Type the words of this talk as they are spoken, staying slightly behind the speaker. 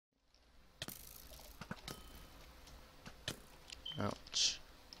Ouch.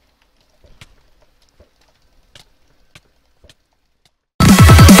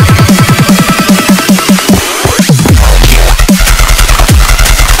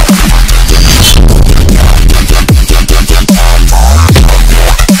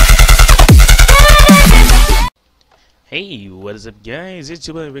 Hey, what is up guys? It's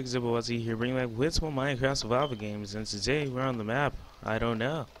your boy RickyTurboYT here, bringing back with more Minecraft survival games, and today we're on the map. I don't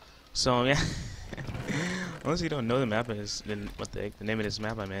know. So yeah, unless you don't know the map is, then what the heck, the name of this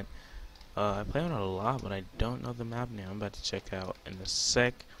map I meant. I play on it a lot, but I don't know the map now. I'm about to check out in a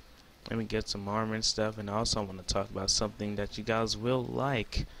sec. Let me get some armor and stuff, and also I want to talk about something that you guys will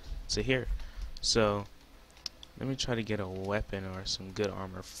like to hear. So let me try to get a weapon or some good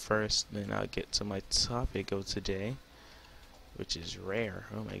armor first, then I'll get to my topic of today, which is rare.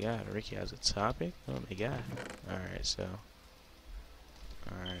 Oh my god, Ricky has a topic? Oh my god. Alright, so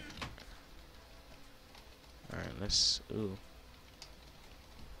Alright, let's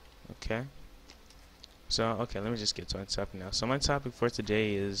okay. So okay, let me just get to my topic now. So my topic for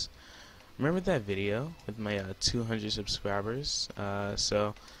today is, remember that video with my 200 subscribers?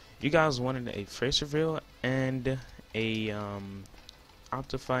 So you guys wanted a face reveal and a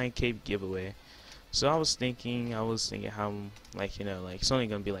Optifine cape giveaway. So I was thinking how, like, you know, like it's only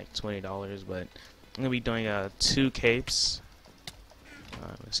gonna be like $20, but I'm gonna be doing 2 capes.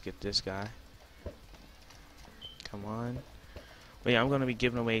 Let's get this guy. Come on. But yeah, I'm gonna be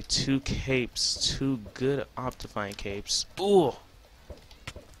giving away 2 capes, 2 good Optifine capes. Ooh.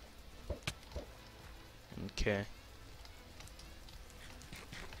 Okay.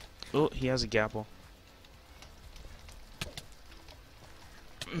 Oh, he has a gapple.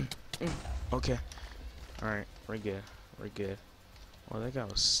 Okay. Alright, we're good. We're good. Well, that guy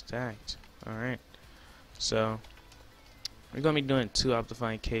was stacked. Alright. So, we're going to be doing 2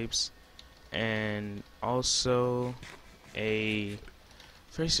 Optifine capes. And also a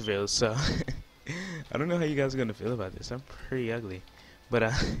face reveal. So, I don't know how you guys are going to feel about this. I'm pretty ugly.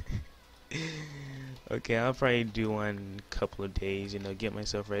 But, okay, I'll probably do one in a couple of days, you know, get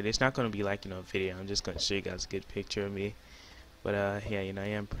myself ready. It's not going to be like, you know, a video. I'm just going to show you guys a good picture of me. But yeah, you know, I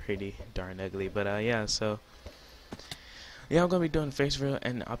am pretty darn ugly. But yeah, so yeah, I'm gonna be doing face reveal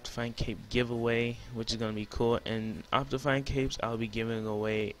and Optifine cape giveaway, which is gonna be cool. And Optifine capes I'll be giving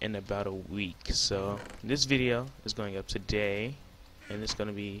away in about a week. So this video is going up today, and it's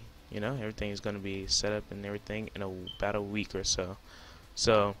gonna be, you know, everything is gonna be set up and everything in about a week or so.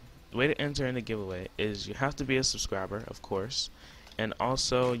 So the way to enter in the giveaway is you have to be a subscriber, of course, and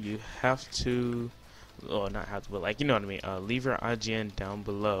also you have to, well, not have to, but like, you know what I mean, leave your IGN down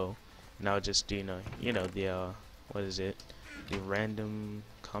below, and I'll just do, you know the what is it, the random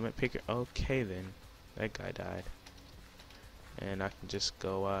comment picker. Okay, then that guy died, and I can just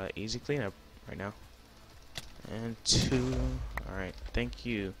go easy cleanup right now. And 2. Alright, thank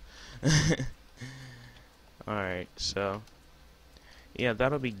you. Alright, so yeah,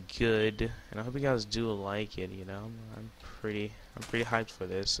 that'll be good, and I hope you guys do like it. You know, I'm pretty hyped for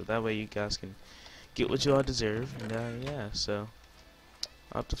this, so that way you guys can get what you all deserve. And yeah, so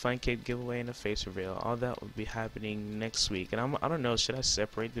Optifine cape giveaway and a face reveal, all that will be happening next week. And I don't know, should I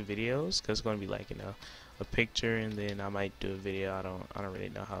separate the videos? Cause it's gonna be like, you know, a picture, and then I might do a video. I don't really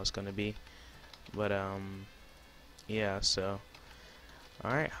know how it's gonna be, but yeah. So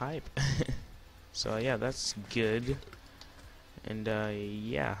alright, hype. So yeah, that's good. And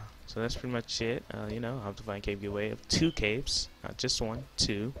yeah, so that's pretty much it. You know, Optifine cape giveaway of 2 capes, not just 1,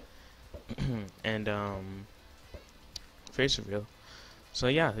 2. And face reveal. So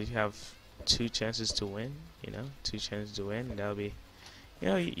yeah, you have 2 chances to win. You know, 2 chances to win, and that'll be, you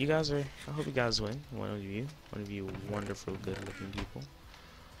know, you guys are, I hope you guys win. One of you wonderful, good-looking people.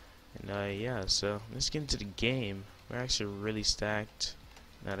 And yeah, so let's get into the game. We're actually really stacked.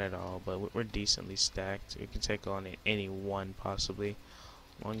 Not at all, but we're decently stacked. We can take on anyone possibly,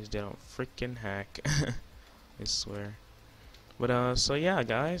 as long as they don't freaking hack. I swear. But so yeah,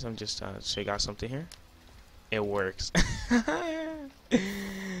 guys, I'm just show you guys something here. It works.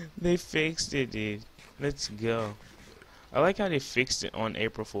 They fixed it, dude. Let's go. I like how they fixed it on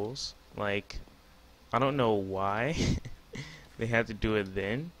April Fools. Like, I don't know why they had to do it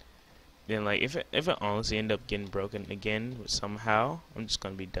then. Then like, if it honestly end up getting broken again somehow, I'm just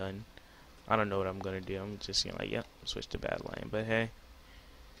gonna be done. I don't know what I'm gonna do. I'm just gonna, like, yep, switch to Badline. But hey,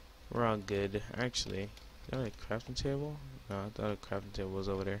 we're all good. Actually, is that a crafting table? No, I thought a crafting table was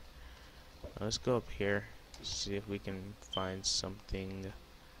over there. Let's go up here, see if we can find something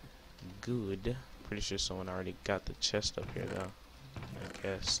good. Pretty sure someone already got the chest up here though. I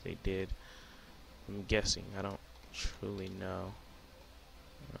guess they did. I'm guessing. I don't truly know.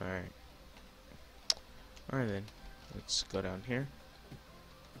 Alright. Alright then. Let's go down here.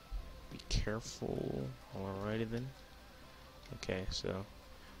 Be careful. Alrighty then. Okay, so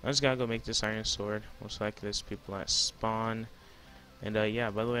I just gotta go make this iron sword. Most likely there's people at spawn. And yeah,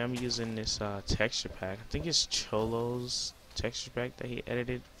 by the way, I'm using this texture pack. I think it's Cholo's texture pack that he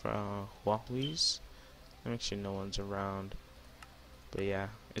edited for Huawei's. Make sure no one's around. But yeah,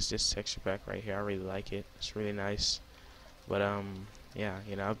 it's this texture pack right here. I really like it. It's really nice. But yeah,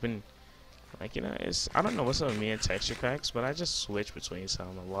 you know, I've been like, you know, I don't know what's up with me and texture packs, but I just switch between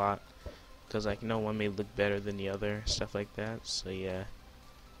some a lot. Because like, you know, one may look better than the other, stuff like that. So yeah.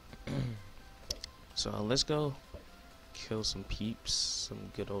 So let's go kill some peeps,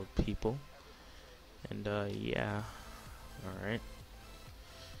 some good old people. And yeah. Alright.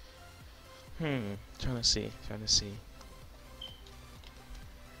 Trying to see.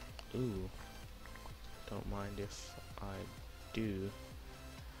 Ooh. Don't mind if I do.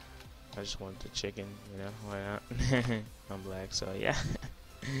 I just want the chicken, you know, why not? I'm black, so yeah.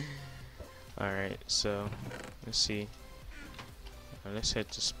 Alright, so let's see. Let's head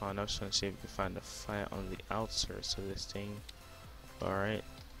to spawn. I was trying to see if we can find a fight on the outskirts of this thing. Alright,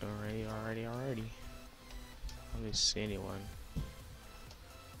 already. I don't really see anyone.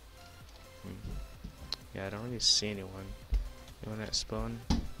 Yeah, I don't really see anyone. Anyone at spawn?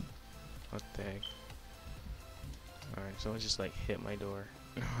 What the heck? Alright, someone just like hit my door.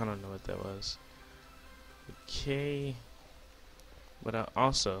 I don't know what that was. Okay. But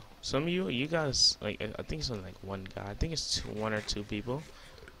also, some of you guys, like, I think it's only like one guy. I think it's one or two people.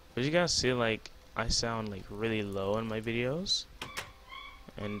 But you guys see, like, I sound like really low in my videos.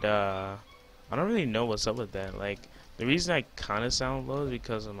 And I don't really know what's up with that. Like, the reason I kind of sound low is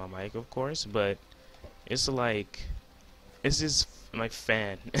because of my mic, of course. But it's like, it's just my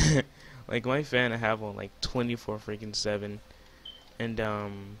fan. Like, my fan I have on like 24/7. And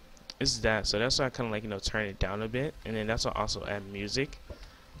it's that, so that's why I kind of like, you know, turn it down a bit, and then that's why I also add music,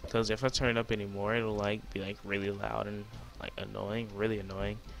 because if I turn it up anymore, it'll like be like really loud and like annoying, really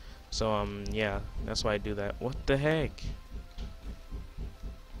annoying. So yeah, that's why I do that. What the heck?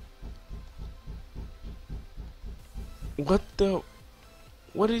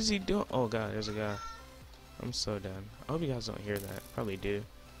 What is he doing? Oh god, there's a guy. I'm so done. I hope you guys don't hear that. Probably do.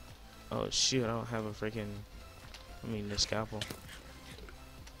 Oh shoot, I don't have a freaking, this scalpel.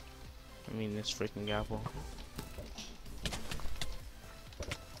 This freaking apple.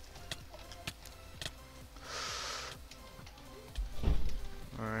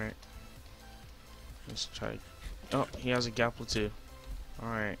 Alright. Let's try. Oh, he has a gapple too.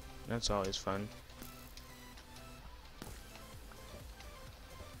 Alright. That's always fun.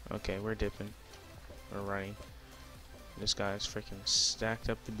 Okay, we're dipping. We're running. This guy's freaking stacked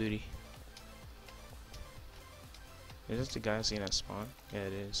up the booty. Is this the guy I seen at spawn? Yeah,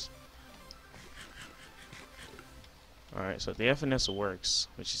 it is. Alright, so the FNS works,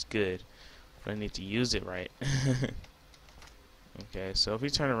 which is good, but I need to use it right. Okay, so if we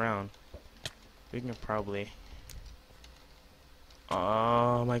turn around, we can probably...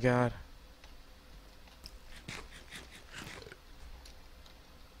 Oh my god.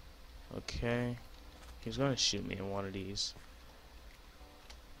 Okay, he's gonna shoot me in one of these.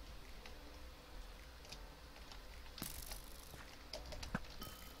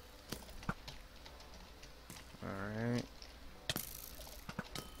 Alright.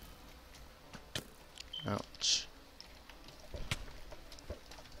 Ouch.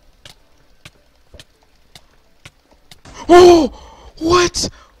 Oh! What?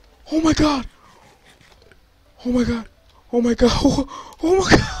 Oh my god! Oh my god! Oh my god! Oh my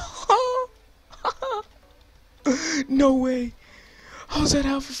god! No way! How's that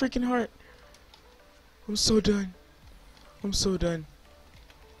half a freaking heart? I'm so done. I'm so done.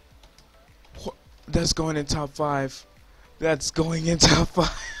 What? That's going in top 5. That's going in top 5.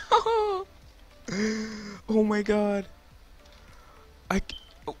 Oh my god.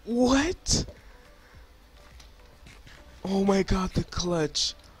 What? Oh my god, the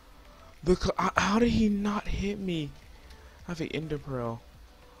clutch. How did he not hit me? I have an ender pearl.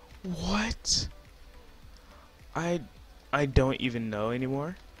 What? I don't even know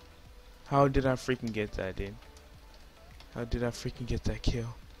anymore. How did I freaking get that, dude? How did I freaking get that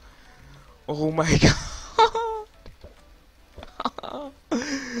kill? Oh my god.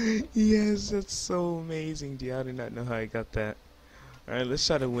 Yes, that's so amazing, dude. I do not know how I got that. Alright, let's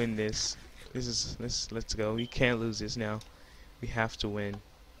try to win this. Let's go. We can't lose this now. We have to win.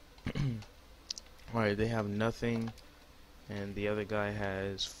 Alright, they have nothing, and the other guy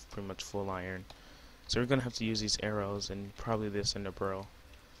has pretty much full iron. So we're gonna have to use these arrows and probably this ender pearl.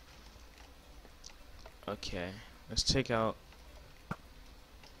 Okay, let's take out.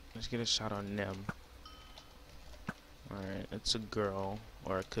 Let's get a shot on them. Alright, it's a girl,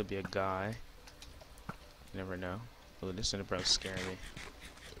 or it could be a guy. You never know. Oh, this Enterprise scaring me.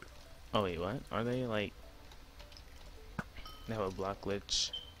 Oh wait, what? Are they like... They have a block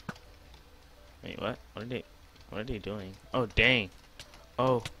glitch. Wait, what? What are they doing? Oh, dang!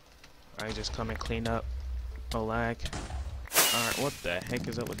 Oh, I just come and clean up. Oh, lag. Alright, what the heck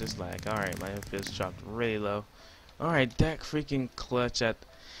is up with this lag? Alright, my FPS dropped really low. Alright, that freaking clutch at...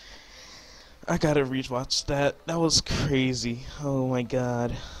 I gotta rewatch that. That was crazy. Oh my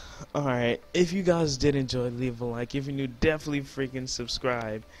god. Alright, if you guys did enjoy, leave a like. If you're new, definitely freaking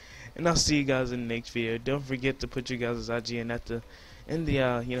subscribe. And I'll see you guys in the next video. Don't forget to put your guys' IGN at the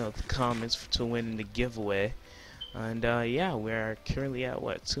the comments to win the giveaway. And yeah, we're currently at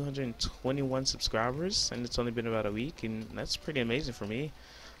what, 221 subscribers, and it's only been about a week, and that's pretty amazing for me.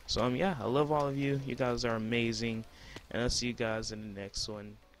 So yeah, I love all of you. You guys are amazing, and I'll see you guys in the next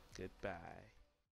one. Goodbye.